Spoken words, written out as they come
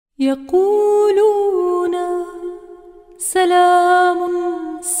يقولون سلام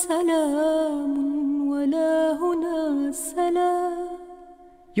سلام ولا هنا سلام.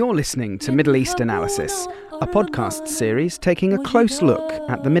 You're listening to Middle East Analysis, a podcast series taking a close look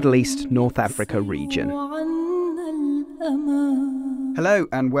at the Middle East North Africa region. Hello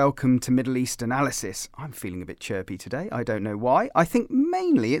and welcome to Middle East Analysis. I'm feeling a bit chirpy today, I don't know why. I think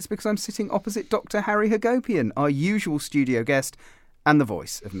mainly it's because I'm sitting opposite Dr. Harry Hagopian, our usual studio guest and the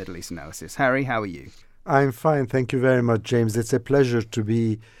voice of Middle East Analysis. Harry, how are you? I'm fine, thank you very much, James. It's a pleasure to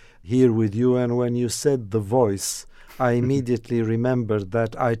be here with you. And when you said the voice, I immediately remembered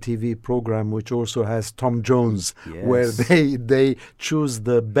that ITV program which also has Tom Jones, Yes. where they choose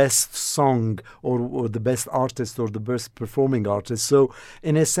the best song or the best artist or the best performing artist. So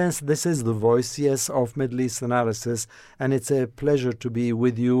in a sense, this is the voice, yes, of Middle East Analysis. And it's a pleasure to be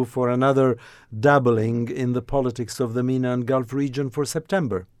with you for another dabbling in the politics of the MENA and Gulf region for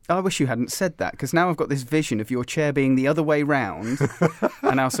September. I wish you hadn't said that, because now I've got this vision of your chair being the other way round,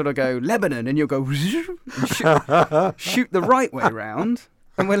 and I'll sort of go, Lebanon, and you'll go, and shoot the right way round,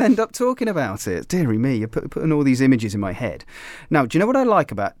 and we'll end up talking about it. Deary me, you're putting all these images in my head. Now, do you know what I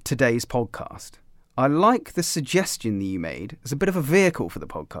like about today's podcast? I like the suggestion that you made as a bit of a vehicle for the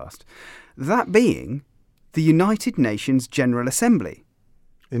podcast, that being the United Nations General Assembly.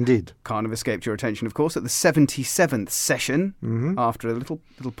 Indeed. Can't have escaped your attention, of course, at the 77th session, after a little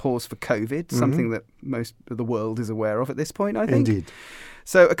pause for COVID, something that most of the world is aware of at this point, I think. Indeed.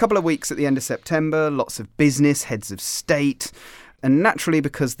 So a couple of weeks at the end of September, lots of business, heads of state, and naturally,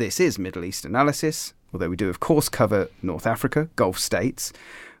 because this is Middle East Analysis, although we do, of course, cover North Africa, Gulf states,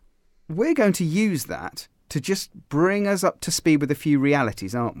 we're going to use that to just bring us up to speed with a few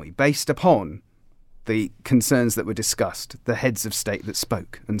realities, aren't we, based upon the concerns that were discussed, the heads of state that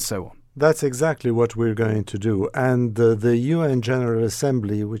spoke, and so on. That's exactly what we're going to do. And the UN General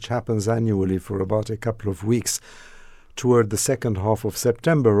Assembly, which happens annually for about a couple of weeks, toward the second half of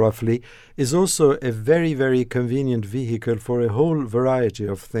September roughly, is also a very, very convenient vehicle for a whole variety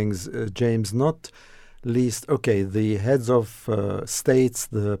of things, James, not least, the heads of states,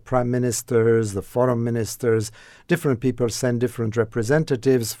 the prime ministers, the foreign ministers, different people send different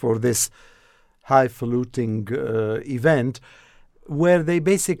representatives for this highfalutin event, where they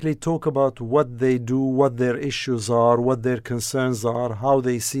basically talk about what they do, what their issues are, what their concerns are, how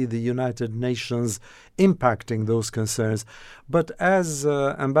they see the United Nations impacting those concerns. But as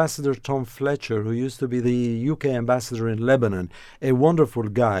Ambassador Tom Fletcher, who used to be the UK ambassador in Lebanon, a wonderful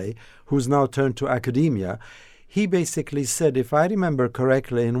guy who's now turned to academia, he basically said, if I remember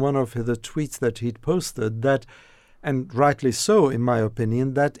correctly, in one of the tweets that he'd posted, that, and rightly so, in my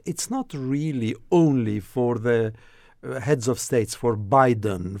opinion, that it's not really only for the heads of states, for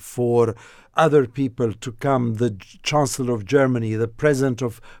Biden, for other people to come, the Chancellor of Germany, the President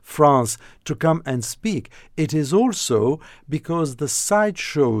of France, to come and speak. It is also because the side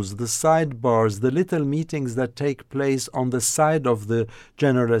shows, the sidebars, the little meetings that take place on the side of the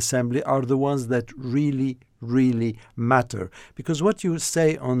General Assembly are the ones that really matter. Because what you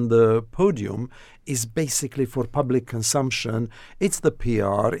say on the podium is basically for public consumption. It's the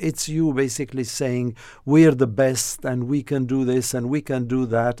PR. It's you basically saying we're the best and we can do this and we can do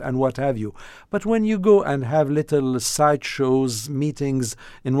that and what have you. But when you go and have little sideshows, meetings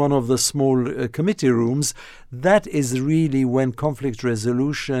in one of the small committee rooms, that is really when conflict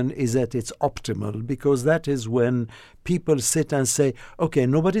resolution is at its optimal, because that is when people sit and say, okay,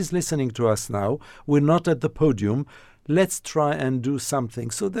 nobody's listening to us now. We're not at the podium. Let's try and do something.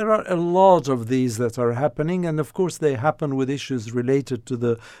 So there are a lot of these that are happening. And of course, they happen with issues related to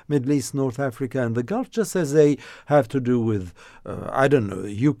the Middle East, North Africa and the Gulf, just as they have to do with,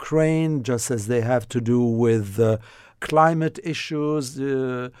 Ukraine, just as they have to do with climate issues,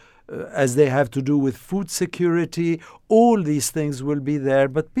 as they have to do with food security. All these things will be there,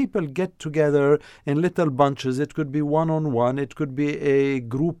 but people get together in little bunches. It could be one-on-one. It could be a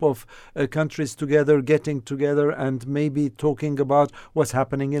group of countries together, getting together and maybe talking about what's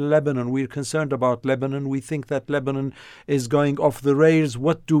happening in Lebanon. We're concerned about Lebanon. We think that Lebanon is going off the rails.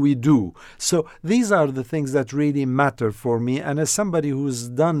 What do we do? So these are the things that really matter for me. And as somebody who's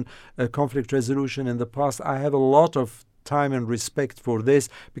done conflict resolution in the past, I have a lot of time and respect for this,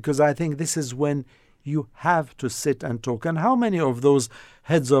 because I think this is when you have to sit and talk. And how many of those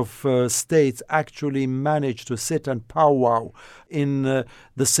heads of states actually manage to sit and powwow in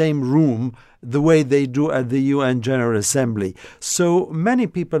the same room the way they do at the UN General Assembly. So many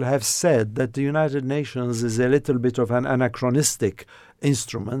people have said that the United Nations is a little bit of an anachronistic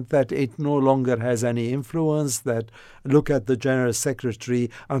instrument, that it no longer has any influence, that look at the General Secretary,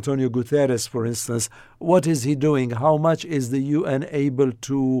 Antonio Guterres, for instance. What is he doing? How much is the UN able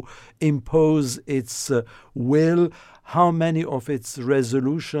to impose its will? How many of its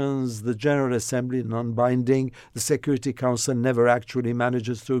resolutions, the General Assembly, non-binding, the Security Council never actually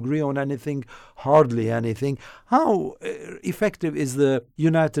manages to agree on anything, hardly anything. How effective is the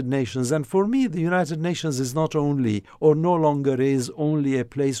United Nations? And for me, the United Nations is not only, or no longer is, only a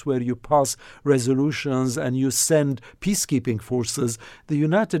place where you pass resolutions and you send peacekeeping forces. The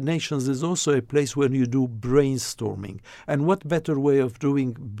United Nations is also a place where you do brainstorming. And what better way of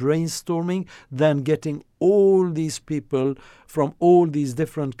doing brainstorming than getting all these people from all these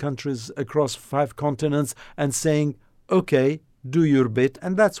different countries across 5 continents and saying, okay, do your bit.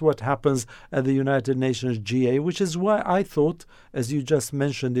 And that's what happens at the United Nations GA, which is why I thought, as you just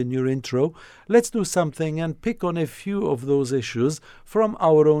mentioned in your intro, let's do something and pick on a few of those issues from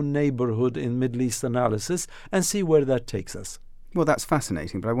our own neighborhood in Middle East analysis and see where that takes us. Well, that's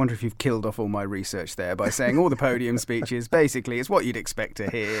fascinating, but I wonder if you've killed off all my research there by saying all the podium speeches, basically, it's what you'd expect to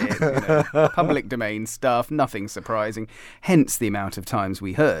hear, public domain stuff, nothing surprising. Hence the amount of times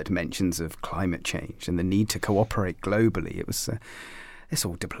we heard mentions of climate change and the need to cooperate globally. It was it's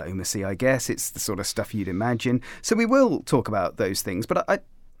all diplomacy, I guess. It's the sort of stuff you'd imagine. So we will talk about those things, but I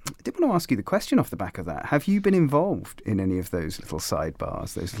did want to ask you the question off the back of that. Have you been involved in any of those little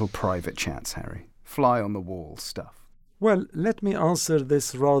sidebars, those little private chats, Harry? Fly on the wall stuff? Well, let me answer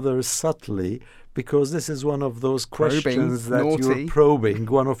this rather subtly, because this is one of those questions that you're probing,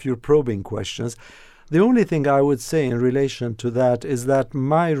 one of your probing questions. The only thing I would say in relation to that is that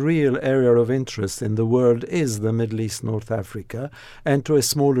my real area of interest in the world is the Middle East, North Africa, and to a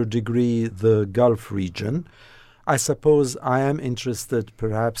smaller degree, the Gulf region. I suppose I am interested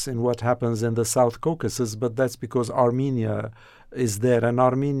perhaps in what happens in the South Caucasus, but that's because Armenia is there. And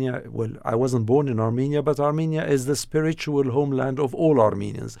Armenia, well, I wasn't born in Armenia, but Armenia is the spiritual homeland of all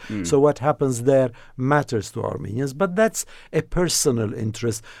Armenians. So what happens there matters to Armenians. But that's a personal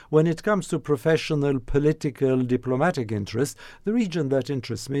interest. When it comes to professional, political, diplomatic interest, the region that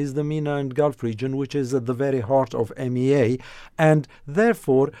interests me is the MENA and Gulf region, which is at the very heart of MEA. And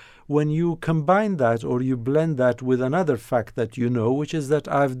therefore, when you combine that or you blend that with another fact that you know, which is that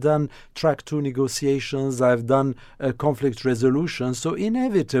I've done track 2 negotiations, I've done conflict resolution. So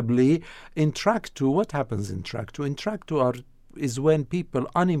inevitably, in track 2, what happens in track 2? In track 2 is when people,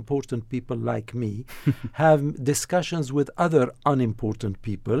 unimportant people like me, have discussions with other unimportant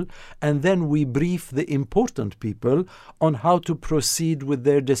people, and then we brief the important people on how to proceed with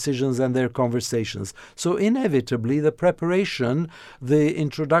their decisions and their conversations. So inevitably, the preparation, the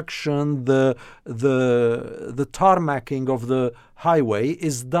introduction, the tarmacking of the highway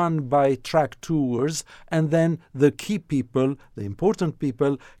is done by track 2ers, and then the key people, the important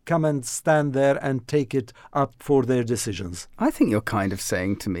people, come and stand there and take it up for their decisions. I think you're kind of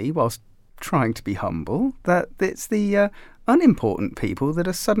saying to me, whilst trying to be humble, that it's the unimportant people that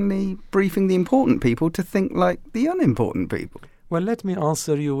are suddenly briefing the important people to think like the unimportant people. Well, let me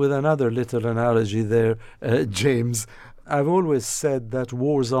answer you with another little analogy there, James. I've always said that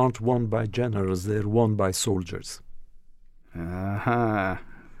wars aren't won by generals, they're won by soldiers. Aha.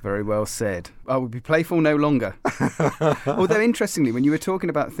 Very well said. I will be playful no longer. Although, interestingly, when you were talking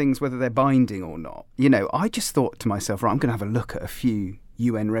about things, whether they're binding or not, I just thought to myself, right, I'm going to have a look at a few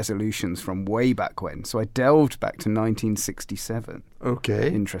UN resolutions from way back when. So I delved back to 1967. Okay.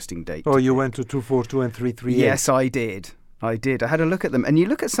 Interesting date. Oh, you went to 242 and 338. Yes, I did. I had a look at them. And you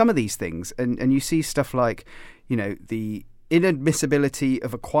look at some of these things and you see stuff like, the inadmissibility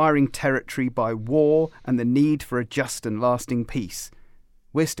of acquiring territory by war and the need for a just and lasting peace.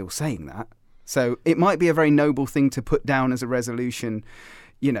 We're still saying that. So it might be a very noble thing to put down as a resolution,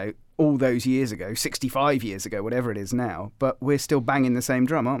 all those years ago, 65 years ago, whatever it is now, but we're still banging the same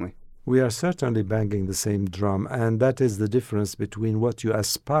drum, aren't we? We are certainly banging the same drum, and that is the difference between what you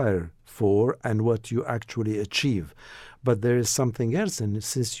aspire for and what you actually achieve. But there is something else, and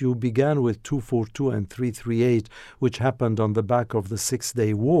since you began with 242 and 338, which happened on the back of the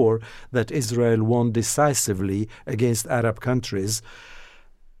Six-Day War that Israel won decisively against Arab countries,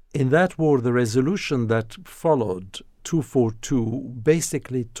 in that war, the resolution that followed 242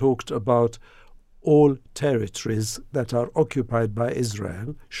 basically talked about all territories that are occupied by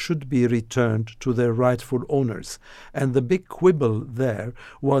Israel should be returned to their rightful owners. And the big quibble there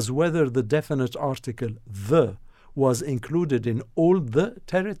was whether the definite article "the" was included in all the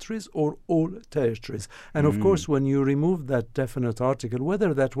territories or all territories. And of course, when you remove that definite article,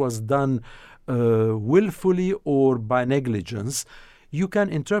 whether that was done willfully or by negligence, you can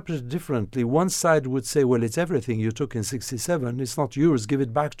interpret it differently. One side would say, well, it's everything you took in 67. It's not yours. Give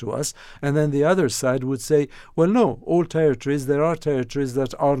it back to us. And then the other side would say, well, no, all territories, there are territories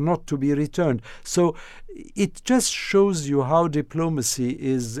that are not to be returned. So it just shows you how diplomacy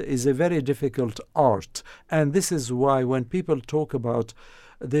is a very difficult art. And this is why when people talk about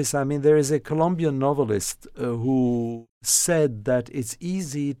this, I mean, there is a Colombian novelist who said that it's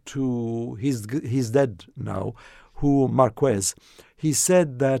easy to, he's dead now, Marquez. He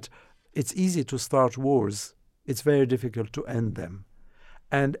said that it's easy to start wars. It's very difficult to end them.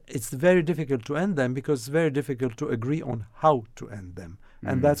 And it's very difficult to end them because it's very difficult to agree on how to end them.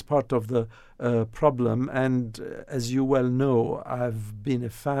 And that's part of the problem. And as you well know, I've been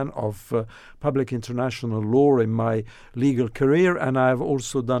a fan of public international law in my legal career, and I've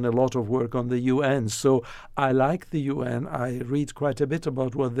also done a lot of work on the UN. So I like the UN. I read quite a bit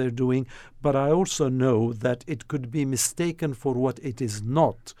about what they're doing, but I also know that it could be mistaken for what it is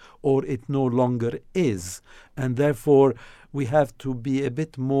not, or it no longer is. And therefore, we have to be a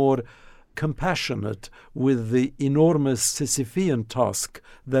bit more compassionate with the enormous Sisyphean task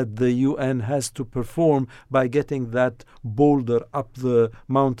that the UN has to perform by getting that boulder up the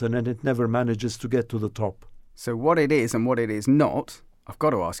mountain, and it never manages to get to the top. So what it is and what it is not, I've got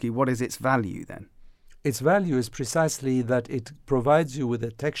to ask you, what is its value then? Its value is precisely that it provides you with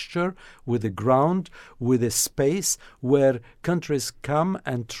a texture, with a ground, with a space where countries come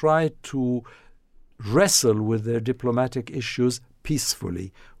and try to wrestle with their diplomatic issues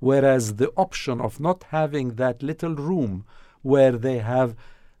peacefully, whereas the option of not having that little room where they have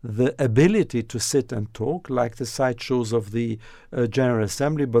the ability to sit and talk, like the sideshows of the General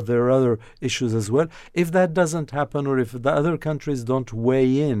Assembly, but there are other issues as well. If that doesn't happen, or if the other countries don't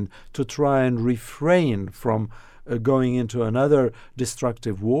weigh in to try and refrain from going into another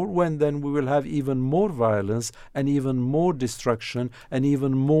destructive war, then we will have even more violence and even more destruction and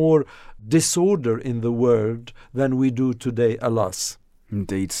even more disorder in the world than we do today, alas.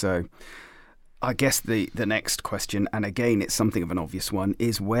 Indeed so. I guess the next question, and again it's something of an obvious one,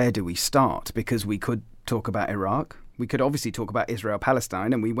 is where do we start? Because we could talk about Iraq. We could obviously talk about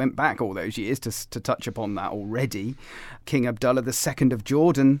Israel-Palestine, and we went back all those years to touch upon that already. King Abdullah II of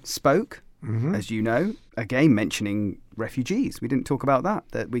Jordan spoke, as you know, again mentioning refugees. We didn't talk about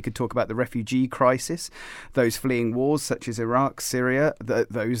that we could talk about the refugee crisis, those fleeing wars such as Iraq, Syria,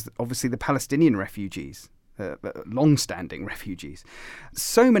 those obviously the Palestinian refugees, long-standing refugees.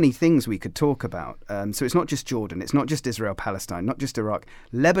 So many things we could talk about. So it's not just Jordan, it's not just Israel-Palestine, not just Iraq.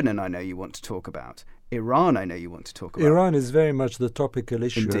 Lebanon, I know you want to talk about. Iran, I know you want to talk about. Iran is very much the topical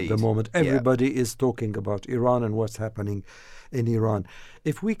issue Indeed. At the moment. Everybody is talking about Iran and what's happening in Iran.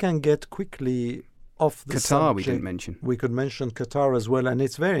 If we can get quickly off the Qatar, subject, we didn't mention. We could mention Qatar as well, and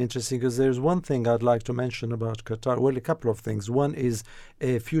it's very interesting because there's one thing I'd like to mention about Qatar. Well, a couple of things. One is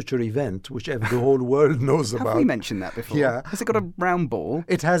a future event, which the whole world knows about. Have we mentioned that before? Yeah. Has it got a round ball?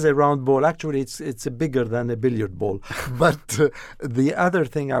 It has a round ball. Actually, it's bigger than a billiard ball. But the other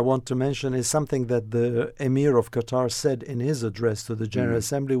thing I want to mention is something that the Emir of Qatar said in his address to the General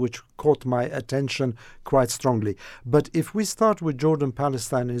Assembly, which caught my attention quite strongly. But if we start with Jordan,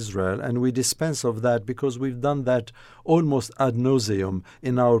 Palestine, Israel, and we dispense of that because we've done that almost ad nauseum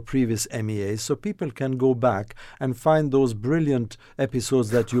in our previous MEAs, so people can go back and find those brilliant episodes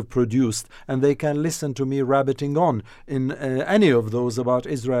that you've produced, and they can listen to me rabbiting on in any of those about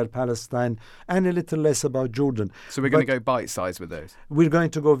Israel, Palestine, and a little less about Jordan. So we're going to go bite-sized with those? We're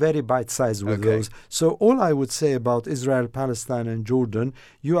going to go very bite-sized with those. So all I would say about Israel, Palestine, and Jordan,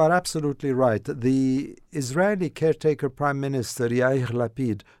 you are absolutely right. The Israeli caretaker Prime Minister Yair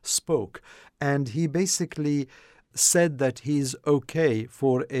Lapid spoke, and he basically said that he's okay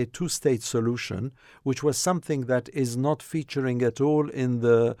for a two-state solution, which was something that is not featuring at all in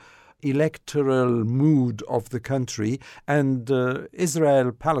the electoral mood of the country, and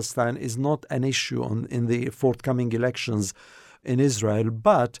Israel-Palestine is not an issue in the forthcoming elections in Israel,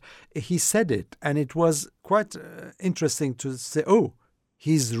 but he said it, and it was quite interesting to say,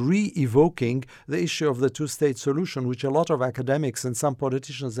 he's re-evoking the issue of the two-state solution, which a lot of academics and some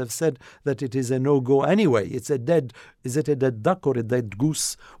politicians have said that it is a no-go anyway. It's is it a dead duck or a dead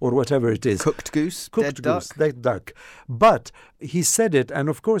goose or whatever it is? Cooked goose? Cooked dead goose, duck? dead duck. But he said it, and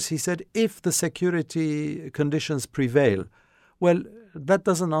of course he said if the security conditions prevail, well, that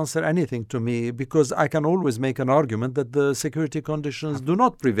doesn't answer anything to me, because I can always make an argument that the security conditions do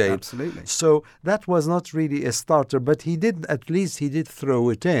not prevail. Absolutely. So that was not really a starter, but at least he did throw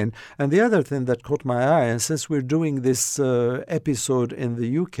it in. And the other thing that caught my eye, and since we're doing this episode in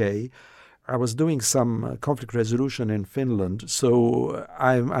the UK, I was doing some conflict resolution in Finland, so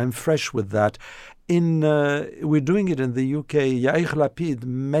I'm fresh with that. We're doing it in the UK. Yair Lapid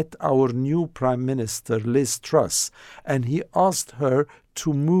met our new Prime Minister, Liz Truss, and he asked her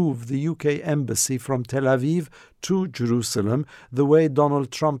to move the UK embassy from Tel Aviv to Jerusalem, the way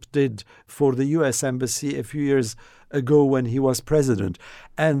Donald Trump did for the US embassy a few years ago when he was president.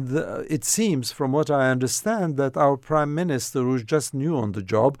 And it seems, from what I understand, that our Prime Minister, who's just new on the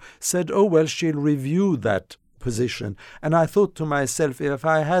job, said, oh, well, she'll review that position. And I thought to myself, if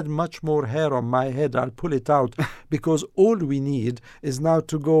I had much more hair on my head, I'll pull it out, because all we need is now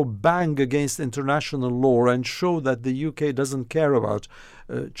to go bang against international law and show that the UK doesn't care about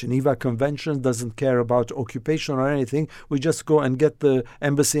Geneva Convention, doesn't care about occupation or anything. We just go and get the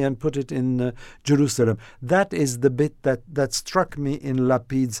embassy and put it in Jerusalem. That is the bit that struck me in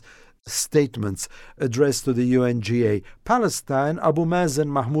Lapid's statements addressed to the UNGA. Palestine, Abu Mazen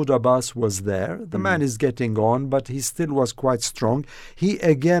Mahmoud Abbas was there. The man is getting on, but he still was quite strong. He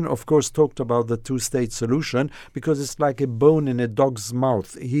again, of course, talked about the two-state solution, because it's like a bone in a dog's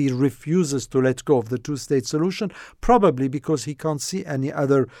mouth. He refuses to let go of the two-state solution, probably because he can't see any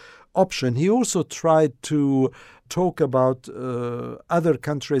other option. He also tried to talk about other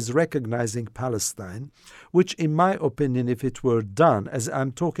countries recognizing Palestine, which, in my opinion, if it were done, as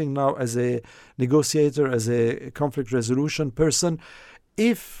I'm talking now as a negotiator, as a conflict resolution person,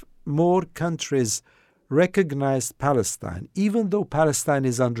 if more countries recognized Palestine, even though Palestine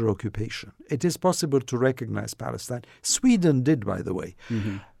is under occupation, it is possible to recognize Palestine. Sweden did, by the way.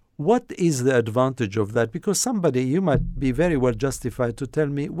 Mm-hmm. What is the advantage of that? Because you might be very well justified to tell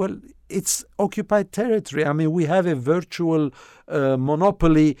me, well, it's occupied territory. I mean, we have a virtual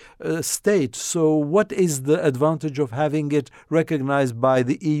monopoly state. So what is the advantage of having it recognized by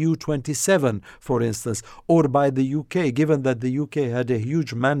the EU 27, for instance, or by the UK, given that the UK had a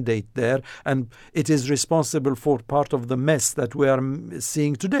huge mandate there and it is responsible for part of the mess that we are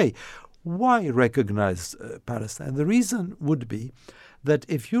seeing today? Why recognize Palestine? The reason would be that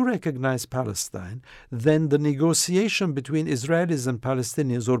if you recognize Palestine, then the negotiation between Israelis and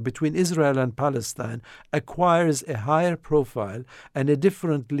Palestinians, or between Israel and Palestine, acquires a higher profile and a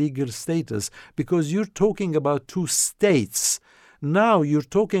different legal status, because you're talking about two states. Now you're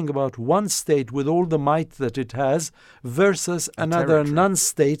talking about one state with all the might that it has versus another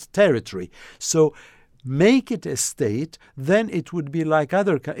non-state territory. So make it a state, then it would be like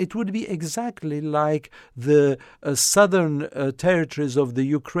it would be exactly like the southern territories of the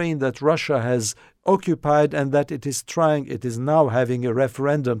Ukraine that Russia has occupied, and that it is now having a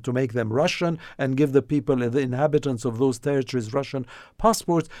referendum to make them Russian and give the people, the inhabitants of those territories, Russian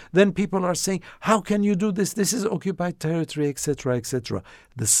passports. Then people are saying, how can you do this? This is occupied territory, etc., etc.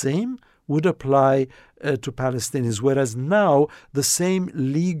 The same would apply to Palestinians, whereas now the same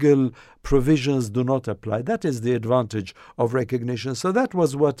legal provisions do not apply. That is the advantage of recognition. So that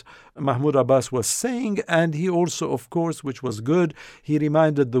was what Mahmoud Abbas was saying, and he also, of course, which was good, he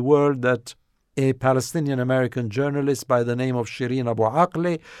reminded the world that a Palestinian-American journalist by the name of Shireen Abu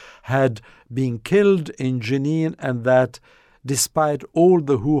Akleh had been killed in Jenin, and that despite all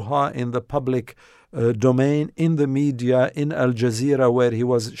the hoo-ha in the public domain, in the media, in Al Jazeera, where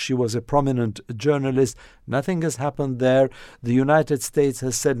she was a prominent journalist, nothing has happened there. The United States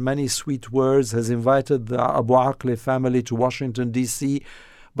has said many sweet words, has invited the Abu Akleh family to Washington, D.C.,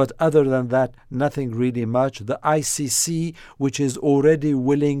 but other than that, nothing really much. The ICC, which is already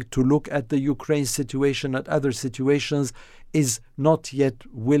willing to look at the Ukraine situation, at other situations, is not yet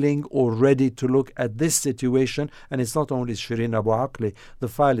willing or ready to look at this situation. And it's not only Shireen Abu Akleh, the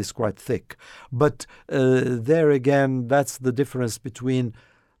file is quite thick. But there again, that's the difference between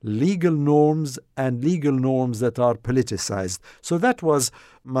legal norms and legal norms that are politicized. So that was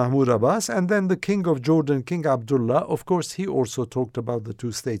Mahmoud Abbas. And then the King of Jordan, King Abdullah, of course, he also talked about the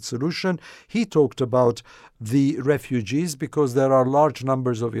two-state solution. He talked about the refugees, because there are large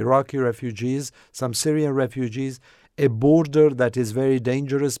numbers of Iraqi refugees, some Syrian refugees, a border that is very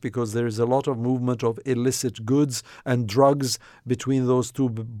dangerous because there is a lot of movement of illicit goods and drugs between those two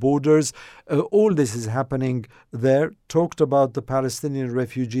borders. All this is happening there. Talked about the Palestinian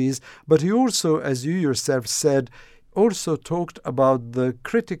refugees, but he also, as you yourself said, also talked about the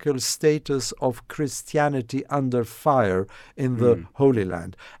critical status of Christianity under fire in the Holy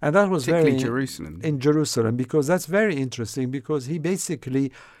Land. And that was particularly very Jerusalem. In Jerusalem, because that's very interesting, because he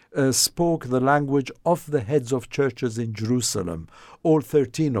basically spoke the language of the heads of churches in Jerusalem, all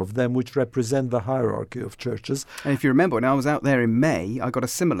 13 of them, which represent the hierarchy of churches. And if you remember, when I was out there in May, I got a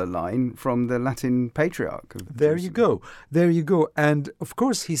similar line from the Latin Patriarch of There you Jerusalem. go. There you go. And of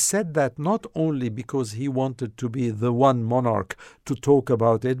course, he said that not only because he wanted to be the one monarch to talk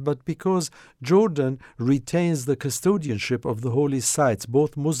about it, but because Jordan retains the custodianship of the holy sites,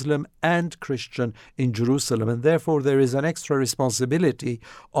 both Muslim and Christian, in Jerusalem. And therefore, there is an extra responsibility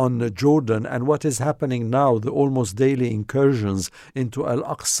on Jordan. And what is happening now, the almost daily incursions into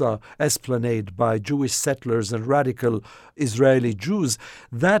Al-Aqsa esplanade by Jewish settlers and radical Israeli Jews,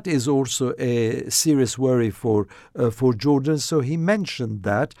 that is also a serious worry for Jordan. So he mentioned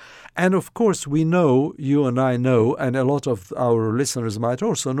that. And of course, we know, you and I know, and a lot of our listeners might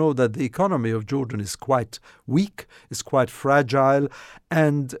also know, that the economy of Jordan is quite weak, is quite fragile.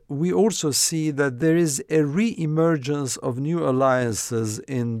 And we also see that there is a re-emergence of new alliances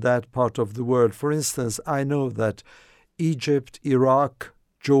in that part of the world. For instance, I know that Egypt, Iraq,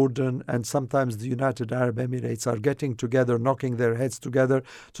 Jordan, and sometimes the United Arab Emirates are getting together, knocking their heads together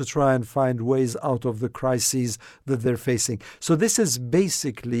to try and find ways out of the crises that they're facing. So this is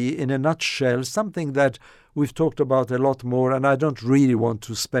basically, in a nutshell, something that we've talked about a lot more, and I don't really want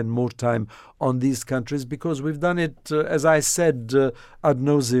to spend more time on these countries because we've done it, as I said, ad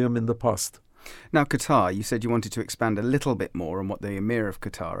nauseum in the past. Now, Qatar, you said you wanted to expand a little bit more on what the Emir of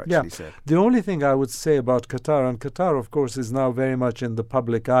Qatar actually said. The only thing I would say about Qatar, and Qatar, of course, is now very much in the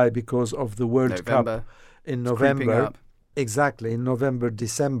public eye because of the World Cup in November. Up. Exactly, in November,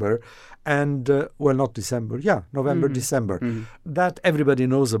 December, and, not December, November, December. Mm-hmm. That everybody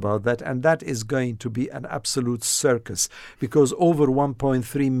knows about that, and that is going to be an absolute circus because over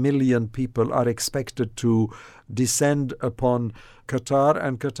 1.3 million people are expected to descend upon Qatar,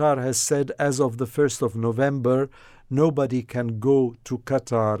 and Qatar has said as of the 1st of November, nobody can go to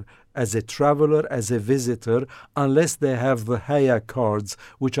Qatar as a traveler, as a visitor, unless they have the Haya cards,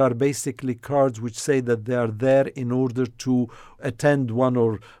 which are basically cards which say that they are there in order to attend one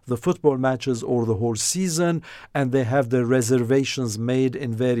or the football matches or the whole season, and they have their reservations made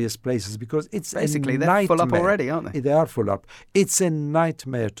in various places because it's basically a they're nightmare. full up already, aren't they? They are full up. It's a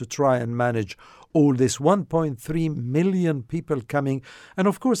nightmare to try and manage all this 1.3 million people coming. And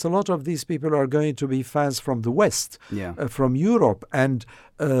of course, a lot of these people are going to be fans from the West, from Europe, and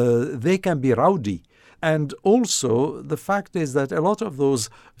they can be rowdy. And also, the fact is that a lot of those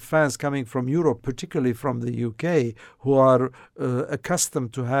fans coming from Europe, particularly from the UK, who are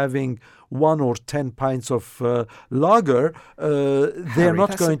accustomed to having 1 or 10 pints of lager, they're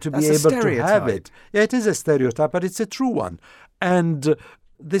not going to be able to have it. Yeah, it is a stereotype, but it's a true one. And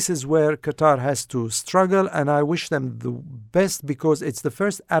this is where Qatar has to struggle, and I wish them the best because it's the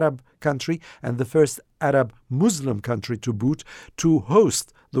first Arab country and the first Arab Muslim country to boot to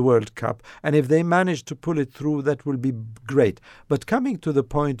host the World Cup. And if they manage to pull it through, that will be great. But coming to the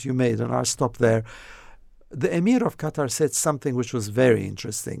point you made, and I'll stop there, the Emir of Qatar said something which was very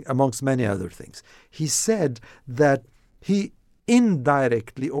interesting, amongst many other things. He said that he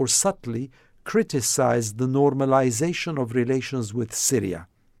indirectly or subtly criticized the normalization of relations with Syria,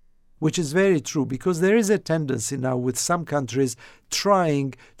 which is very true because there is a tendency now with some countries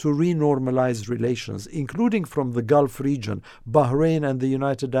trying to renormalize relations, including from the Gulf region. Bahrain and the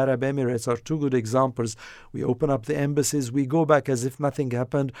United Arab Emirates are two good examples. We open up the embassies, we go back as if nothing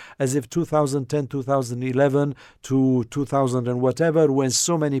happened, as if 2010, 2011 to 2000 and whatever, when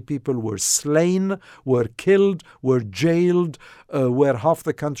so many people were slain, were killed, were jailed, where half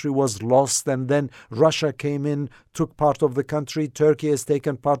the country was lost, and then Russia came in, took part of the country, Turkey has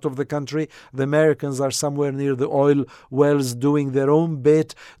taken part of the country, the Americans are somewhere near the oil wells doing their own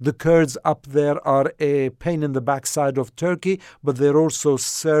bit. The Kurds up there are a pain in the backside of Turkey, but they're also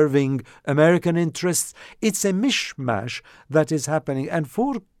serving American interests. It's a mishmash that is happening. And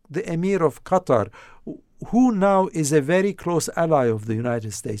for the Emir of Qatar, who now is a very close ally of the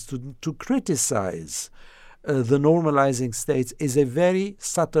United States, to criticize the normalizing states is a very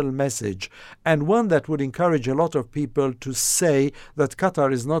subtle message, and one that would encourage a lot of people to say that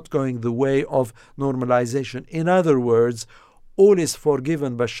Qatar is not going the way of normalization. In other words, all is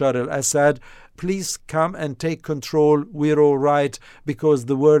forgiven Bashar al-Assad. Please come and take control. We're all right because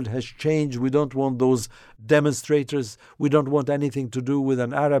the world has changed. We don't want those demonstrators. We don't want anything to do with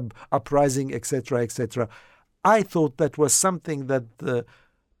an Arab uprising, etc., etc. I thought that was something that the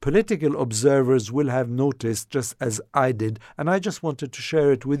political observers will have noticed, just as I did, and I just wanted to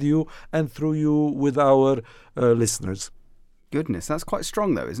share it with you and through you with our listeners. Goodness, that's quite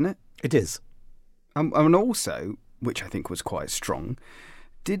strong though, isn't it? It is. And also, which I think was quite strong,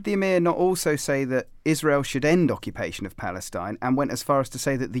 Did the Emir not also say that Israel should end occupation of Palestine, and went as far as to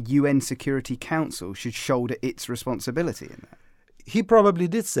say that the UN Security Council should shoulder its responsibility in that? He probably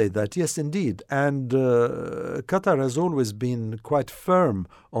did say that, yes, indeed. And Qatar has always been quite firm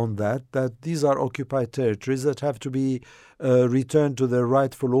on that these are occupied territories that have to be returned to their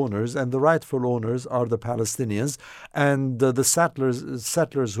rightful owners, and the rightful owners are the Palestinians, and the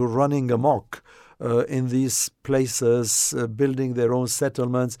settlers who are running amok in these places, building their own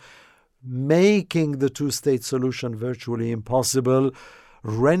settlements, making the two-state solution virtually impossible,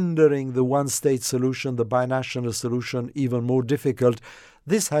 rendering the one-state solution, the binational solution, even more difficult.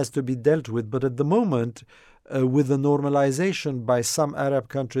 This has to be dealt with. But at the moment, with the normalization by some Arab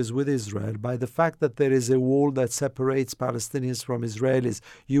countries with Israel, by the fact that there is a wall that separates Palestinians from Israelis.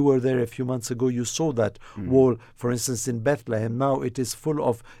 You were there a few months ago. You saw that wall, for instance, in Bethlehem. Now it is full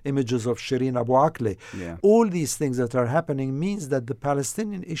of images of Shireen Abu Akleh. Yeah. All these things that are happening means that the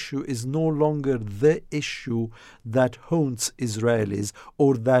Palestinian issue is no longer the issue that haunts Israelis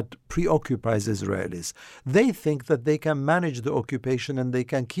or that preoccupies Israelis. They think that they can manage the occupation and they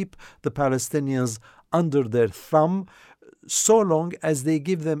can keep the Palestinians under their thumb so long as they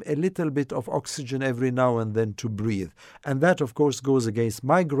give them a little bit of oxygen every now and then to breathe. And that, of course, goes against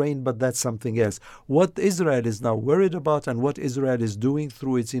my grain, but that's something else. What Israel is now worried about and what Israel is doing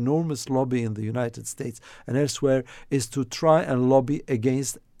through its enormous lobby in the United States and elsewhere is to try and lobby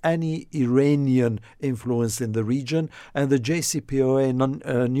against any Iranian influence in the region, and the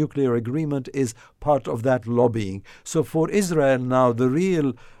JCPOA nuclear agreement is part of that lobbying. So for Israel now, the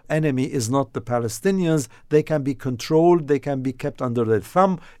real enemy is not the Palestinians. They can be controlled, they can be kept under their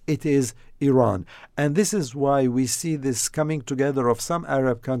thumb. It is Iran. And this is why we see this coming together of some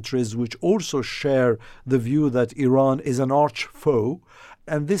Arab countries which also share the view that Iran is an arch foe.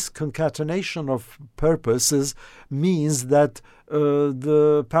 And this concatenation of purposes means that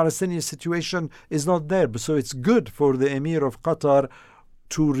the Palestinian situation is not there. So it's good for the Emir of Qatar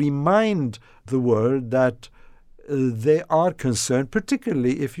to remind the world that they are concerned,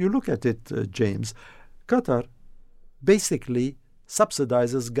 particularly if you look at it, James. Qatar basically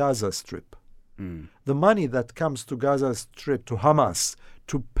subsidizes Gaza Strip. The money that comes to Gaza Strip, to Hamas,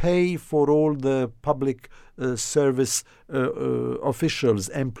 to pay for all the public service officials,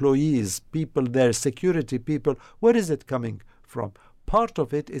 employees, people there, security people, where is it coming from? Part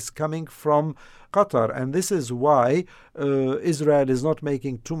of it is coming from Qatar, and this is why Israel is not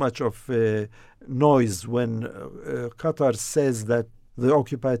making too much of noise when Qatar says that the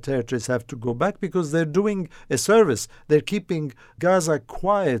occupied territories have to go back, because they're doing a service. They're keeping Gaza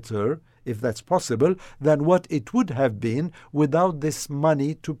quieter, if that's possible, than what it would have been without this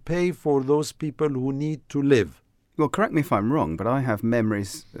money to pay for those people who need to live. Well, correct me if I'm wrong, but I have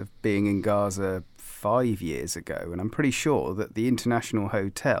memories of being in Gaza 5 years ago, and I'm pretty sure that the International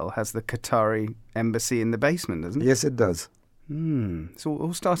Hotel has the Qatari embassy in the basement, doesn't it? Yes, it does. It's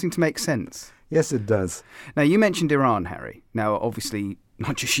all starting to make sense. Yes, it does. Now, you mentioned Iran, Harry. Now, obviously,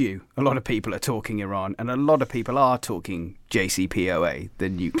 not just you. A lot of people are talking Iran, and a lot of people are talking JCPOA, the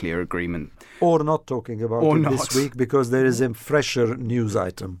nuclear agreement. Or not talking about it this week, because there is a fresher news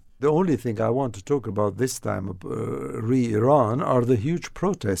item. The only thing I want to talk about this time, re-Iran, are the huge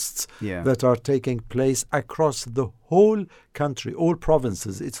protests that are taking place across the whole country, all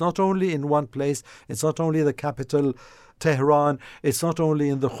provinces. It's not only in one place. It's not only the capital, Tehran. It's not only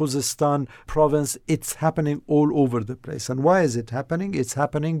in the Khuzestan province. It's happening all over the place. And why is it happening? It's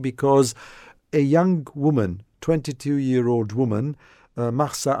happening because a young woman, 22-year-old woman,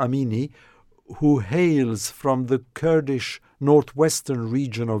 Mahsa Amini, who hails from the Kurdish northwestern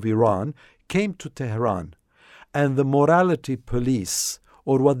region of Iran, came to Tehran. And the morality police,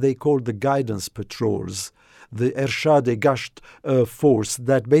 or what they call the guidance patrols, the Ershad-e-Gasht force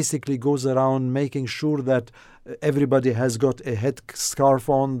that basically goes around making sure that everybody has got a headscarf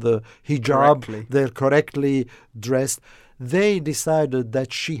on, the hijab, they're correctly dressed. They decided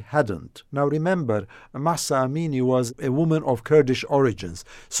that she hadn't. Now remember, Mahsa Amini was a woman of Kurdish origins,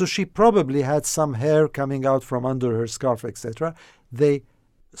 so she probably had some hair coming out from under her scarf, etc. They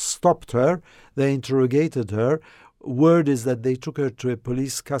stopped her, they interrogated her. Word is that they took her to a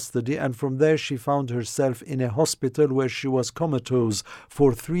police custody, and from there she found herself in a hospital where she was comatose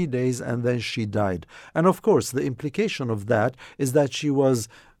for 3 days, and then she died. And of course, the implication of that is that she was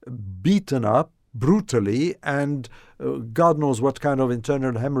beaten up brutally, and God knows what kind of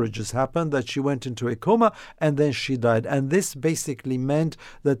internal hemorrhages happened, that she went into a coma, and then she died. And this basically meant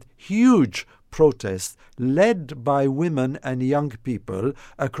that huge protests led by women and young people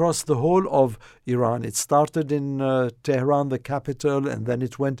across the whole of Iran. It started in Tehran, the capital, and then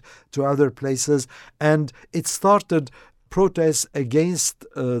it went to other places. And it started protests against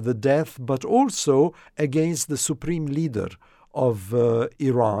the death, but also against the supreme leader of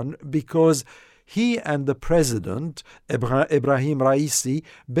Iran, because he and the president, Ebrahim Raisi,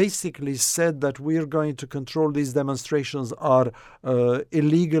 basically said that we're going to control these demonstrations are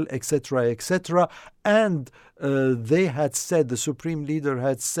illegal, etc., etc. And they had said, the supreme leader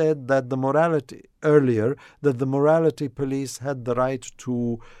had said that the morality police had the right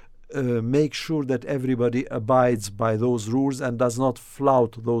to make sure that everybody abides by those rules and does not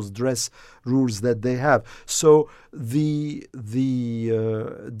flout those dress rules that they have. So the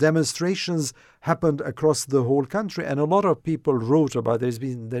demonstrations happened across the whole country, and a lot of people wrote about it.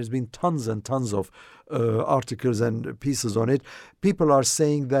 There's been tons and tons of articles and pieces on it. People are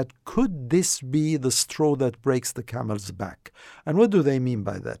saying that could this be the straw that breaks the camel's back? And what do they mean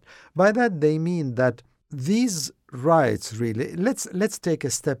by that? By that they mean that these riots, really, let's take a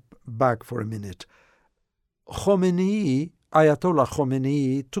step back for a minute. Ayatollah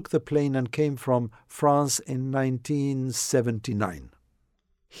Khomeini took the plane and came from France in 1979.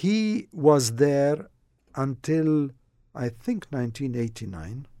 He was there until, I think,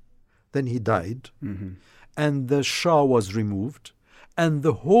 1989. Then he died, and the Shah was removed, and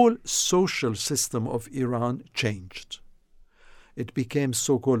the whole social system of Iran changed. It became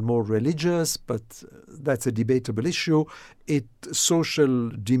so-called more religious, but that's a debatable issue. Social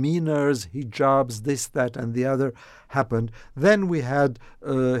demeanors, hijabs, this, that, and the other happened. Then we had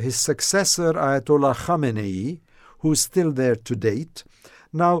his successor, Ayatollah Khamenei, who's still there to date.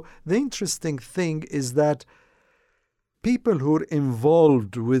 Now, the interesting thing is that people who are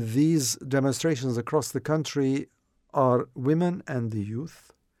involved with these demonstrations across the country are women and the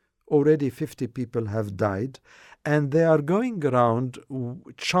youth. Already 50 people have died, and they are going around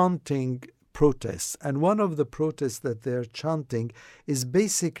chanting protests. And one of the protests that they're chanting is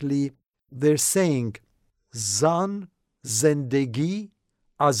basically, they're saying, Zan, Zendegi,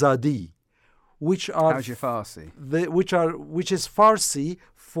 Azadi, which are... How's your Farsi? Which is Farsi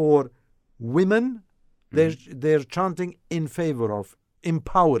for women. They're chanting in favor of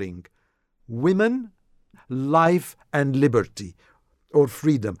empowering women, life and liberty, or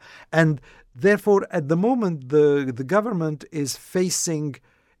freedom. And therefore, at the moment, the government is facing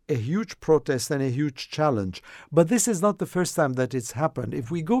a huge protest and a huge challenge. But this is not the first time that it's happened.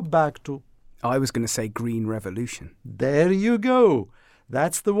 If we go back to... I was going to say Green Revolution. There you go.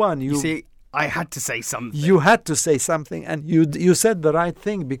 That's the one. You see, I had to say something. You had to say something, and you said the right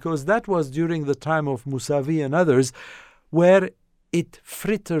thing, because that was during the time of Mousavi and others, where it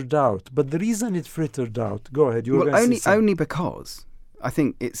frittered out. But the reason it frittered out... Go ahead. Only because... I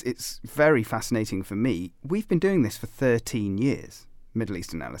think it's very fascinating for me. We've been doing this for 13 years, Middle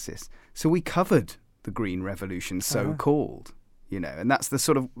East analysis. So we covered the Green Revolution, so-called, and that's the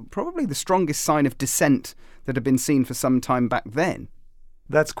sort of probably the strongest sign of dissent that had been seen for some time back then.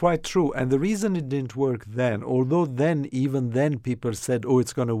 That's quite true. And the reason it didn't work then, although even then people said,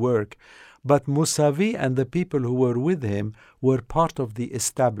 it's going to work, but Mousavi and the people who were with him were part of the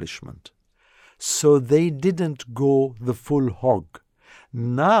establishment. So they didn't go the full hog.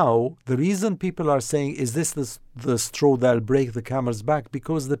 Now, the reason people are saying, is this the straw that'll break the camel's back?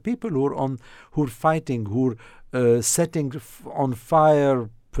 Because the people who are fighting, who are setting on fire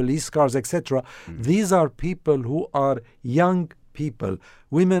police cars, etc., these are people who are young people,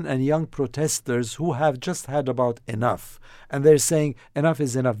 women and young protesters who have just had about enough. And they're saying, enough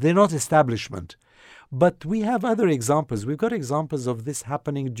is enough. They're not establishment. But we have other examples. We've got examples of this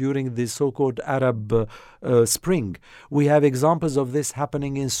happening during the so-called Arab Spring. We have examples of this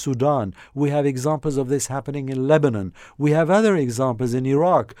happening in Sudan. We have examples of this happening in Lebanon. We have other examples in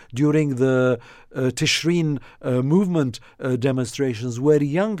Iraq during the Tishreen movement demonstrations, where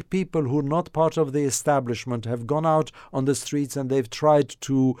young people who are not part of the establishment have gone out on the streets and they've tried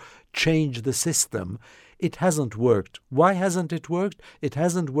to change the system. It hasn't worked. Why hasn't it worked? It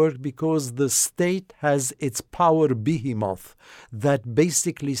hasn't worked because the state has its power behemoth that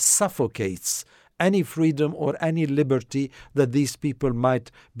basically suffocates any freedom or any liberty that these people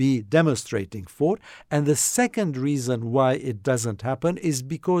might be demonstrating for. And the second reason why it doesn't happen is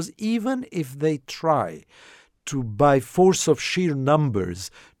because even if they try to, by force of sheer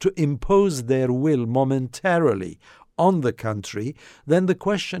numbers, to impose their will momentarily on the country, then the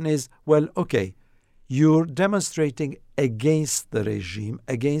question is, well, okay, you're demonstrating against the regime,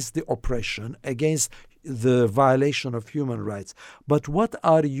 against the oppression, against the violation of human rights. But what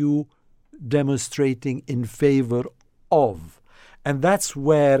are you demonstrating in favor of? And that's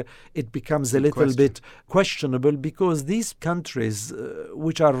where it becomes a little bit questionable, because these countries,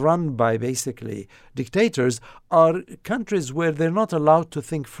 which are run by basically dictators, are countries where they're not allowed to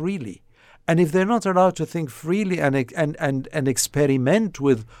think freely. And if they're not allowed to think freely and experiment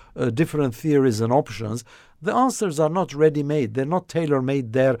with different theories and options, the answers are not ready-made. They're not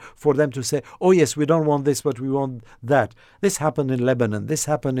tailor-made there for them to say, oh yes, we don't want this, but we want that. This happened in Lebanon. This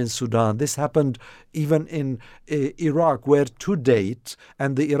happened in Sudan. This happened even in Iraq, where to date,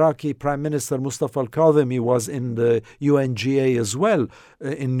 and the Iraqi Prime Minister Mustafa al-Kadhimi was in the UNGA as well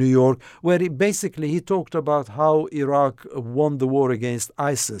in New York, where he talked about how Iraq won the war against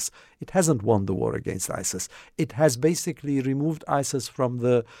ISIS. It hasn't won the war against ISIS. It has basically removed ISIS from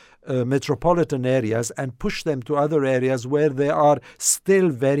the metropolitan areas and push them to other areas where they are still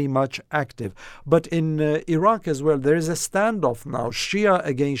very much active. But in Iraq as well, there is a standoff now, Shia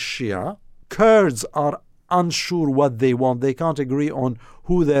against Shia. Kurds are unsure what they want. They can't agree on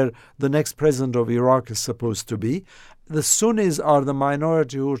who the next president of Iraq is supposed to be. The Sunnis are the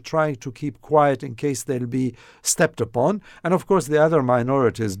minority who are trying to keep quiet in case they'll be stepped upon. And of course, the other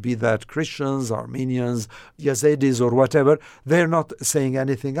minorities, be that Christians, Armenians, Yazidis, or whatever, they're not saying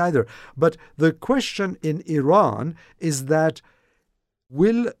anything either. But the question in Iran is that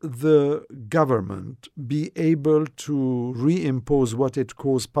will the government be able to reimpose what it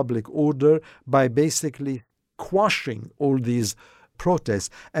calls public order by basically quashing all these protests?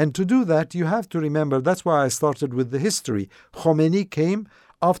 And to do that, you have to remember, that's why I started with the history. Khomeini came.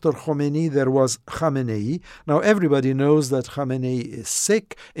 After Khomeini, there was Khamenei. Now, everybody knows that Khamenei is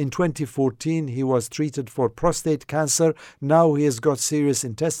sick. In 2014, he was treated for prostate cancer. Now he has got serious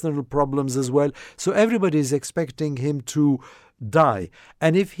intestinal problems as well. So everybody is expecting him to die.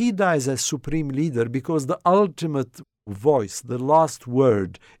 And if he dies as supreme leader, because the ultimate voice, the last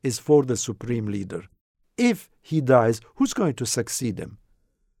word, is for the supreme leader. If he dies, who's going to succeed him?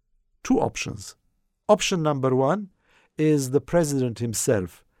 Two options. Option number one is the president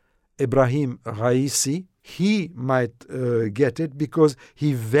himself, Ibrahim Raisi. He might get it because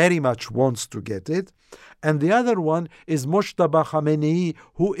he very much wants to get it. And the other one is Mojtaba Khamenei,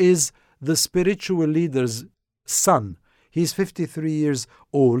 who is the spiritual leader's son. He's 53 years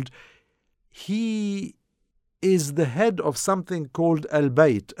old. He is the head of something called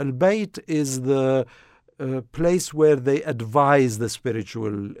Al-Bayt. Al-Bayt is the place where they advise the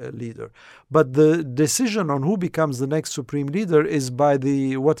spiritual leader. But the decision on who becomes the next supreme leader is by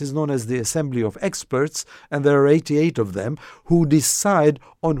what is known as the Assembly of Experts, and there are 88 of them, who decide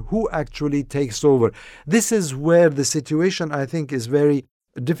on who actually takes over. This is where the situation, I think, is very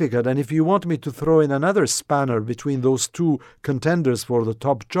difficult. And if you want me to throw in another spanner between those two contenders for the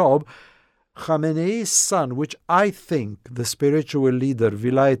top job, Khamenei's son, which I think the spiritual leader,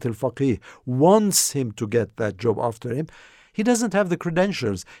 Vilayat al-Faqih, wants him to get that job after him, he doesn't have the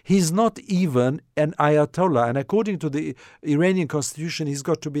credentials. He's not even an Ayatollah. And according to the Iranian constitution, he's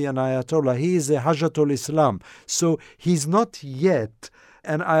got to be an Ayatollah. He is a Hajjatul Islam. So he's not yet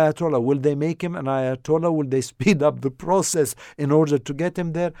an Ayatollah. Will they make him an Ayatollah? Will they speed up the process in order to get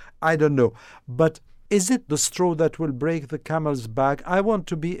him there? I don't know. But is it the straw that will break the camel's back? I want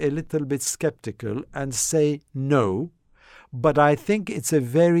to be a little bit skeptical and say no. But I think it's a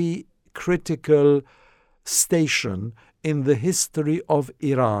very critical station in the history of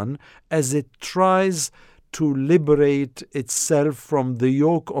Iran as it tries to liberate itself from the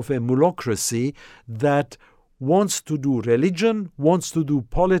yoke of a mulocracy that wants to do religion, wants to do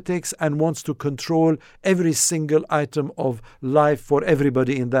politics, and wants to control every single item of life for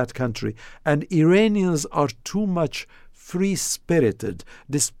everybody in that country. And Iranians are too much free-spirited,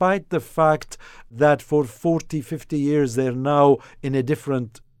 despite the fact that for 40, 50 years they're now in a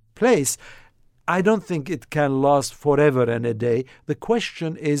different place. I don't think it can last forever and a day. The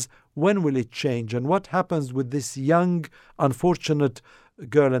question is, when will it change? And what happens with this young, unfortunate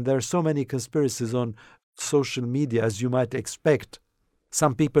girl? And there are so many conspiracies on social media, as you might expect.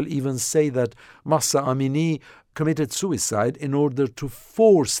 Some people even say that Mahsa Amini committed suicide in order to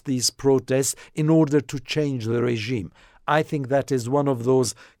force these protests, in order to change the regime. I think that is one of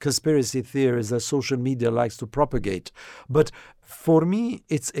those conspiracy theories that social media likes to propagate. But for me,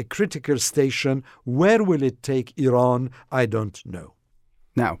 it's a critical station. Where will it take Iran? I don't know.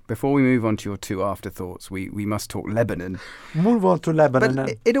 Now, before we move on to your two afterthoughts, we must talk Lebanon. Move on to Lebanon.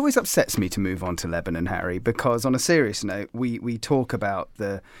 But it always upsets me to move on to Lebanon, Harry, because on a serious note, we talk about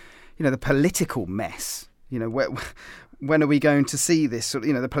the political mess. When are we going to see this sort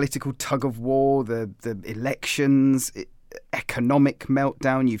of, the political tug of war, the elections, economic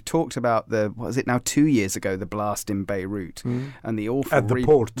meltdown? You've talked about 2 years ago, the blast in Beirut and the awful at the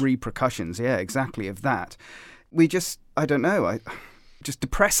port. Repercussions. Yeah, exactly, of that. We just, I don't know, just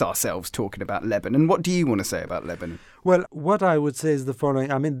depress ourselves talking about Lebanon. What do you want to say about Lebanon? Well, what I would say is the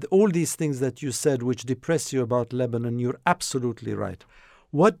following. I mean, all these things that you said which depress you about Lebanon, you're absolutely right.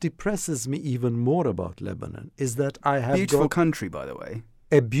 what depresses me even more about Lebanon is that I have Beautiful got country, by the way.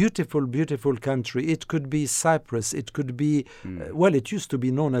 a beautiful, beautiful country. It could be Cyprus. It could be, well, it used to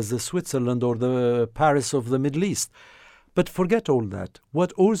be known as the Switzerland or the Paris of the Middle East. But forget all that.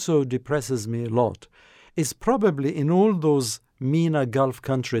 What also depresses me a lot is probably in all those MENA Gulf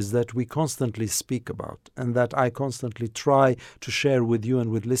countries that we constantly speak about and that I constantly try to share with you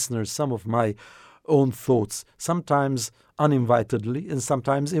and with listeners some of my own thoughts, sometimes uninvitedly and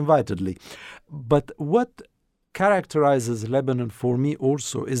sometimes invitedly. But what characterizes Lebanon for me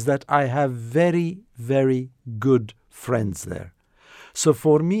also is that I have very, very good friends there. So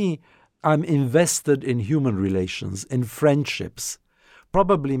for me, I'm invested in human relations, in friendships.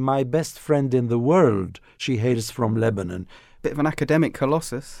 Probably my best friend in the world, she hails from Lebanon. Bit of an academic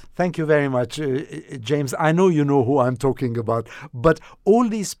colossus. Thank you very much, James. I know you know who I'm talking about. But all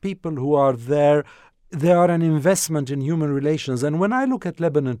these people who are there, they are an investment in human relations. And when I look at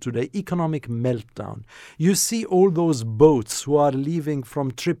Lebanon today, economic meltdown, you see all those boats who are leaving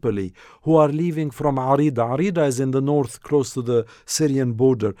from Tripoli, who are leaving from Arida. Arida is in the north, close to the Syrian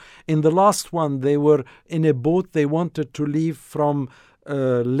border. In the last one, they were in a boat. They wanted to leave from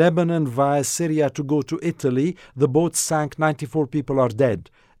Lebanon via Syria to go to Italy. The boat sank. 94 people are dead.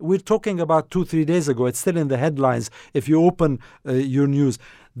 We're talking about 2-3 days ago. It's still in the headlines if you open your news.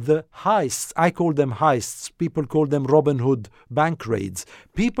 The heists, I call them heists. People call them Robin Hood bank raids.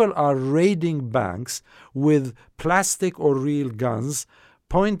 People are raiding banks with plastic or real guns,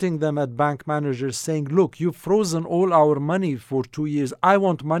 pointing them at bank managers saying, look, you've frozen all our money for 2 years. I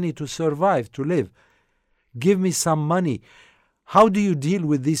want money to survive, to live. Give me some money. How do you deal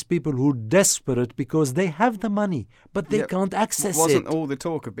with these people who are desperate because they have the money, but they can't access it? Wasn't all the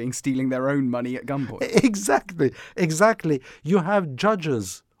talk of stealing their own money at gunpoint? Exactly. You have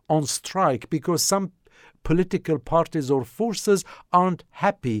judges on strike because some political parties or forces aren't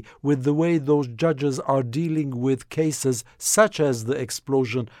happy with the way those judges are dealing with cases such as the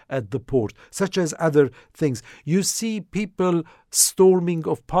explosion at the port, such as other things. You see people storming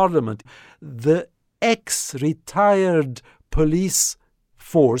of parliament. The ex-retired police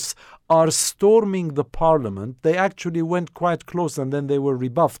force are storming the parliament. They actually went quite close and then they were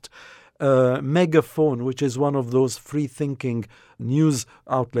rebuffed. Megaphone, which is one of those free-thinking news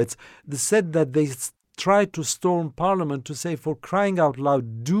outlets, they said that they tried to storm parliament to say, for crying out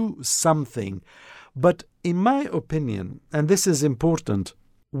loud, do something. But in my opinion, and this is important,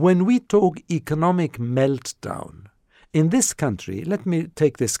 when we talk economic meltdown, in this country, let me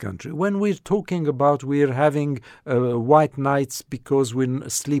take this country, when we're talking about we're having white nights because we're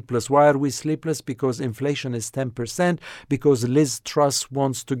sleepless. Why are we sleepless? Because inflation is 10%, because Liz Truss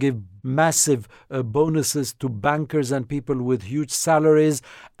wants to give massive bonuses to bankers and people with huge salaries,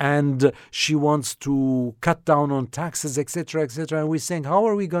 and she wants to cut down on taxes, etc., etc. And we're saying, how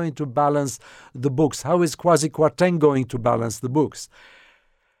are we going to balance the books? How is Kwasi Kwarteng going to balance the books?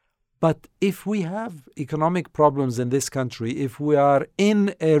 But if we have economic problems in this country, if we are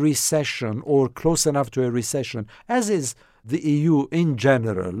in a recession or close enough to a recession, as is the EU in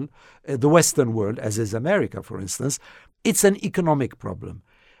general, the Western world, as is America, for instance, it's an economic problem.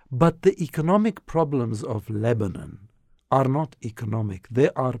 But the economic problems of Lebanon are not economic, they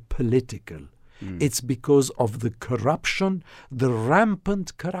are political. It's because of the corruption, the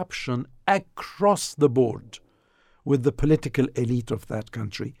rampant corruption across the board with the political elite of that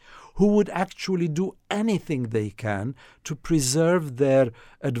country, who would actually do anything they can to preserve their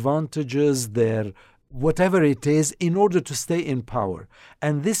advantages, their whatever it is, in order to stay in power.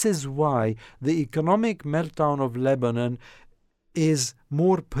 And this is why the economic meltdown of Lebanon is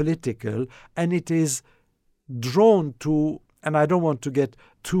more political, and it is drawn to, and I don't want to get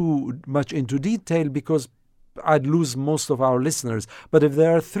too much into detail because I'd lose most of our listeners, but if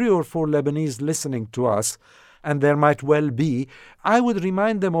there are 3 or 4 Lebanese listening to us, and there might well be, I would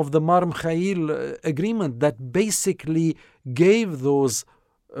remind them of the Mar Mikhail agreement that basically gave those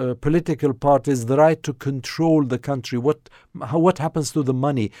political parties the right to control the country. What happens to the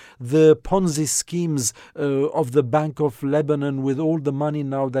money? The Ponzi schemes of the Bank of Lebanon, with all the money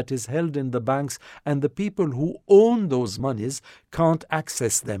now that is held in the banks, and the people who own those monies can't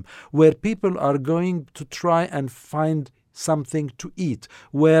access them, where people are going to try and find something to eat,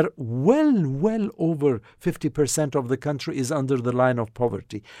 where well over 50% of the country is under the line of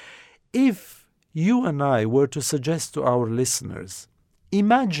poverty. If you and I were to suggest to our listeners,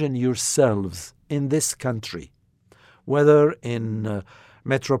 imagine yourselves in this country, whether in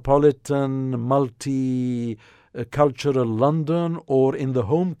metropolitan, multi-cultural London, or in the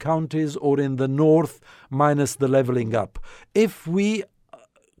home counties, or in the north, minus the leveling up. If we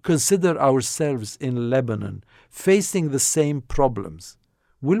consider ourselves in Lebanon facing the same problems,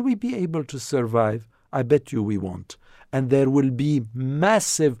 Will we be able to survive? I bet you we won't. And there will be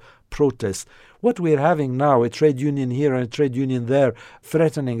massive protests. What we're having now, a trade union here and a trade union there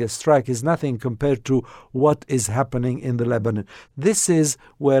threatening a strike, is nothing compared to what is happening in the Lebanon. This is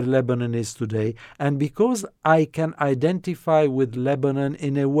where Lebanon is today. And because I can identify with Lebanon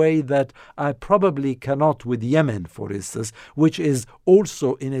in a way that I probably cannot with Yemen, for instance, which is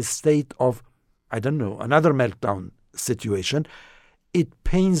also in a state of, another meltdown situation, it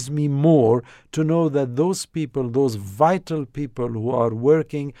pains me more to know that those people, those vital people who are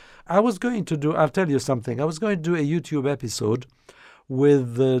working, I'll tell you something, I was going to do a YouTube episode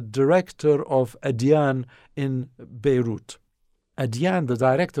with the director of Adyan in Beirut. Adyan, the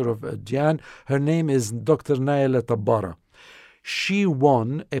director of Adyan, her name is Dr. Naila Tabbara. She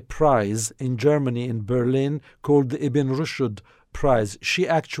won a prize in Germany, in Berlin, called the Ibn Rushd Prize. She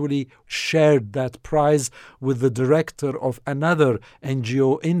actually shared that prize with the director of another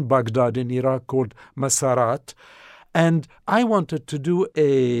NGO in Baghdad in Iraq called Masarat. And I wanted to do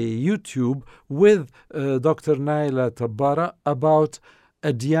a YouTube with Dr. Naila Tabbara about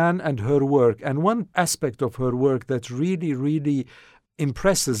Adyan and her work. And one aspect of her work that really, really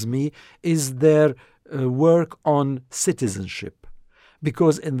impresses me is their work on citizenship.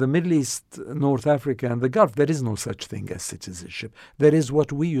 Because in the Middle East, North Africa and the Gulf, there is no such thing as citizenship. There is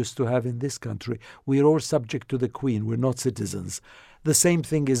what we used to have in this country. We're all subject to the Queen. We're not citizens. The same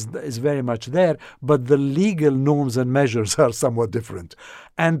thing is very much there, but the legal norms and measures are somewhat different.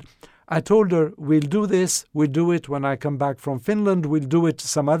 And I told her, we'll do this. We'll do it when I come back from Finland. We'll do it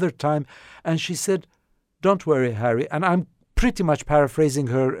some other time. And she said, don't worry, Harry. And I'm pretty much paraphrasing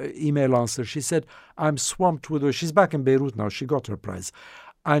her email answer. She said, I'm swamped with her. She's back in Beirut now. She got her prize.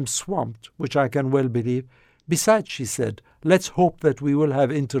 I'm swamped, which I can well believe. Besides, she said, let's hope that we will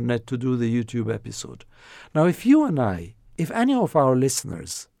have internet to do the YouTube episode. Now, if you and I, if any of our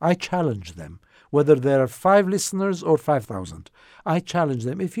listeners, I challenge them, whether there are 5 listeners or 5,000, I challenge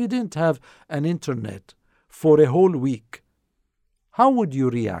them, if you didn't have an internet for a whole week, how would you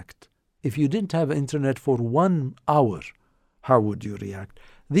react? If you didn't have internet for 1 hour, how would you react?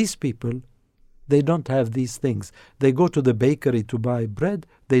 These people, they don't have these things. They go to the bakery to buy bread.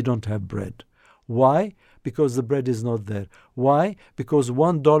 They don't have bread. Why? Because the bread is not there. Why? Because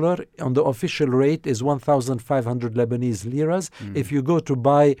 $1 on the official rate is 1,500 Lebanese liras. If you go to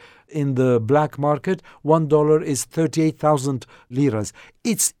buy in the black market, $1 is 38,000 liras.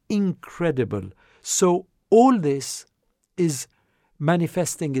 It's incredible. So all this is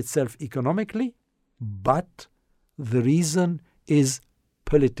manifesting itself economically, but the reason is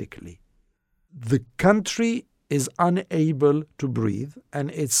politically. The country is unable to breathe and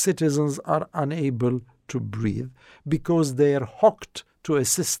its citizens are unable to breathe because they are hooked to a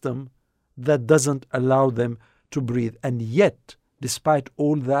system that doesn't allow them to breathe. And yet, despite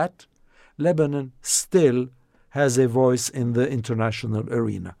all that, Lebanon still has a voice in the international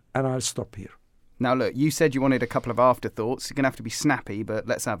arena. And I'll stop here. Now, look, you said you wanted a couple of afterthoughts. You're going to have to be snappy, but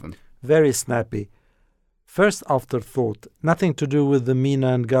let's have them. Very snappy. First afterthought, nothing to do with the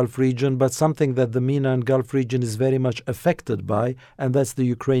MENA and Gulf region, but something that the MENA and Gulf region is very much affected by, and that's the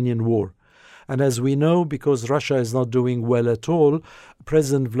Ukrainian war. And as we know, because Russia is not doing well at all,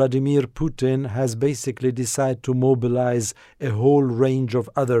 President Vladimir Putin has basically decided to mobilize a whole range of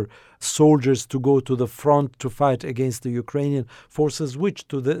other soldiers to go to the front to fight against the Ukrainian forces, which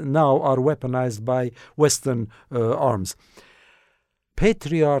now are weaponized by Western arms.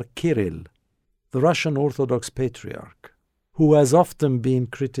 Patriarch Kirill, the Russian Orthodox Patriarch, who has often been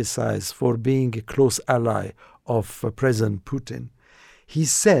criticized for being a close ally of President Putin, he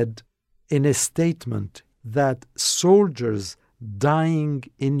said in a statement that soldiers dying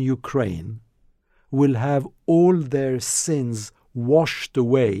in Ukraine will have all their sins washed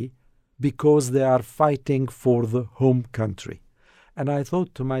away because they are fighting for the home country. And I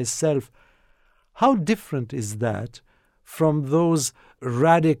thought to myself, how different is that from those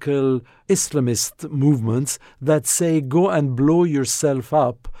radical Islamist movements that say go and blow yourself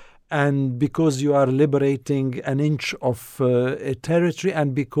up, and because you are liberating an inch of a territory,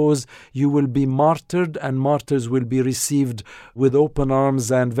 and because you will be martyred, and martyrs will be received with open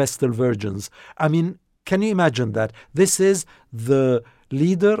arms and Vestal virgins. I mean, can you imagine that? This is the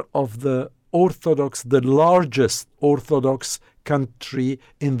leader of the largest Orthodox country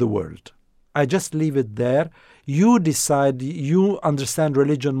in the world. I just leave it there. You decide. You understand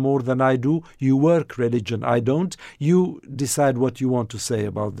religion more than I do. You work religion. I don't. You decide what you want to say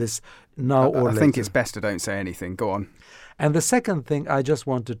about this now or later. I think it's best to don't say anything. Go on. And the second thing I just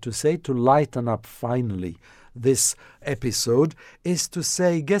wanted to say to lighten up finally this episode is to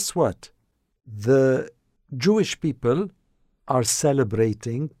say, guess what? The Jewish people are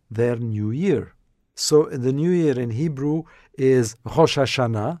celebrating their new year. So the new year in Hebrew is Rosh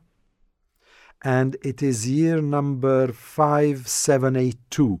Hashanah, and it is year number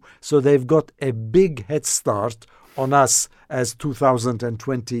 5782. So they've got a big head start on us as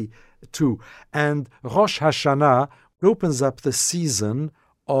 2022. And Rosh Hashanah opens up the season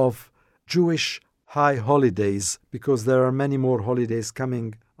of Jewish high holidays, because there are many more holidays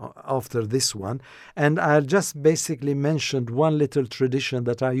coming after this one. And I'll just basically mention one little tradition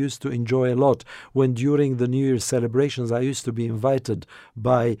that I used to enjoy a lot when during the New Year celebrations I used to be invited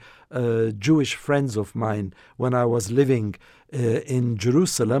by Jewish friends of mine when I was living in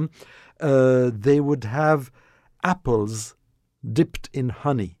Jerusalem. They would have apples dipped in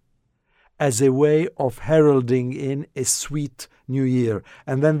honey as a way of heralding in a sweet new year.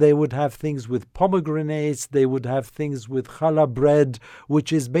 And then they would have things with pomegranates, they would have things with challah bread,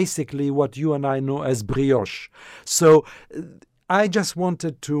 which is basically what you and I know as brioche. So I just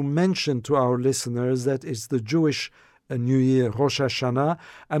wanted to mention to our listeners that it's the Jewish New Year, Rosh Hashanah,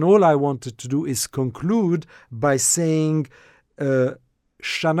 and all I wanted to do is conclude by saying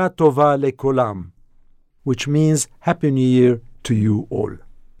Shana Tova Lekolam, which means Happy New Year to you all.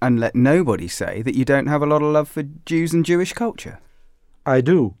 And let nobody say that you don't have a lot of love for Jews and Jewish culture. I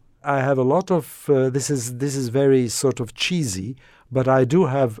do. I have a lot of, this is very sort of cheesy, but I do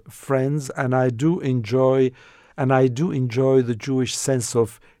have friends, and I do enjoy the Jewish sense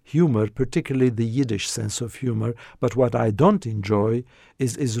of humor, particularly the Yiddish sense of humor. But what I don't enjoy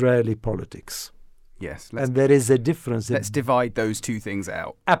is Israeli politics. Yes. And there is a difference. Let's divide those two things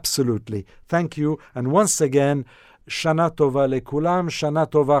out. Absolutely. Thank you. And once again, Shana Tova lekulam, Shana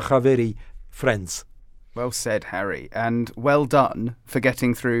Tova chaveri, friends. Well said, Harry, and well done for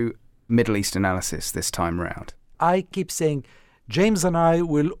getting through Middle East analysis this time round. I keep saying, James and I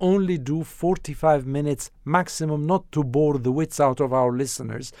will only do 45 minutes maximum, not to bore the wits out of our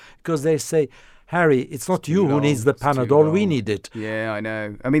listeners, because they say, Harry, it's not you who needs the Panadol, we need it. Yeah, I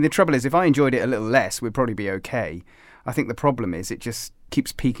know. I mean, the trouble is, if I enjoyed it a little less, we'd probably be okay. I think the problem is it just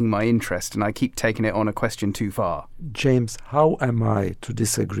keeps piquing my interest and I keep taking it on a question too far. James, how am I to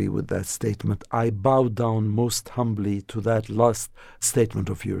disagree with that statement? I bow down most humbly to that last statement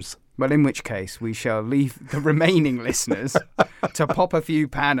of yours. Well, in which case, we shall leave the remaining listeners to pop a few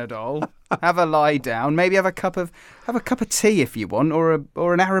Panadol, have a lie down, maybe have a cup of tea if you want,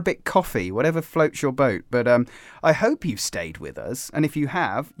 or an Arabic coffee, whatever floats your boat. But I hope you've stayed with us, and if you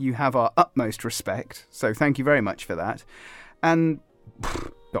have our utmost respect. So thank you very much for that. And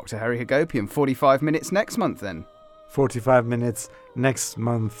Dr. Harry Hagopian, 45 minutes next month then. 45 minutes next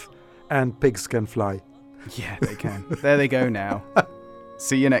month, and pigs can fly. Yeah, they can. There they go now.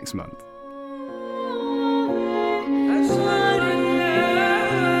 See you next month.